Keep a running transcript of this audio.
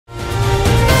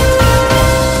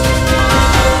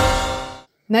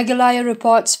Meghalaya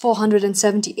reports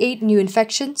 478 new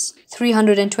infections,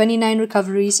 329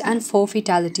 recoveries and 4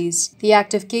 fatalities. The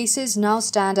active cases now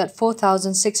stand at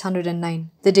 4,609.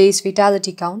 The day's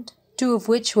fatality count, 2 of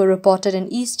which were reported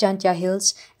in East Jantia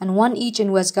Hills and 1 each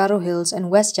in West Garo Hills and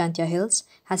West Jantia Hills,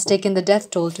 has taken the death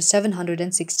toll to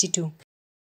 762.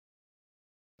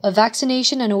 A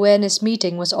vaccination and awareness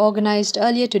meeting was organized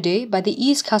earlier today by the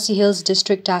East Khasi Hills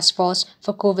District Task Force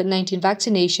for COVID-19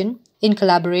 vaccination in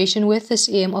collaboration with the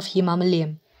SAM of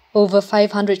Himalayam. Over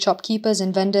 500 shopkeepers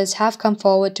and vendors have come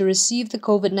forward to receive the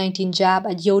COVID-19 jab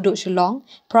at Iewduh, Shillong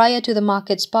prior to the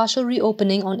market's partial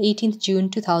reopening on 18th June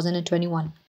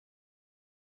 2021.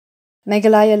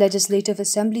 Meghalaya Legislative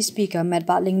Assembly Speaker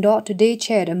Iewduh today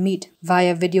chaired a meet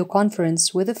via video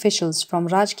conference with officials from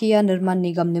Rajkiya Nirman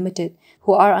Nigam Limited,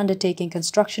 who are undertaking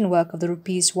construction work of the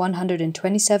Rs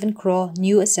 127 crore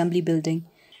new assembly building.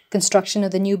 Construction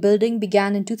of the new building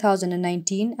began in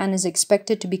 2019 and is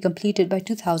expected to be completed by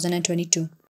 2022.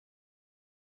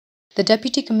 The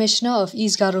Deputy Commissioner of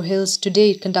East Garo Hills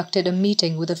today conducted a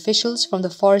meeting with officials from the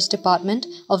Forest Department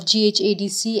of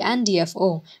GHADC and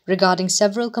DFO regarding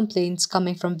several complaints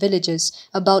coming from villagers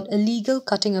about illegal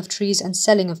cutting of trees and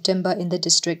selling of timber in the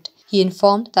district. He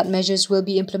informed that measures will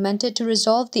be implemented to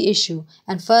resolve the issue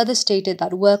and further stated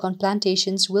that work on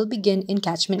plantations will begin in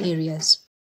catchment areas.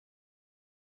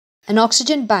 An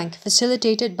oxygen bank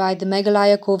facilitated by the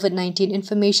Meghalaya COVID-19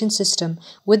 information system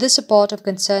with the support of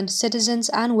concerned citizens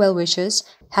and well-wishers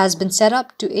has been set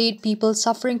up to aid people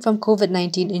suffering from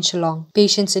COVID-19 in Shillong.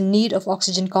 Patients in need of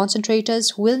oxygen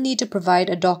concentrators will need to provide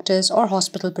a doctor's or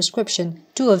hospital prescription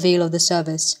to avail of the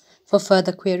service. For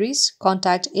further queries,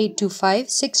 contact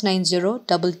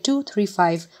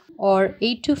 825-690-2235 or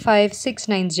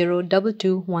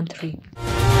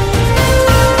 825-690-2213.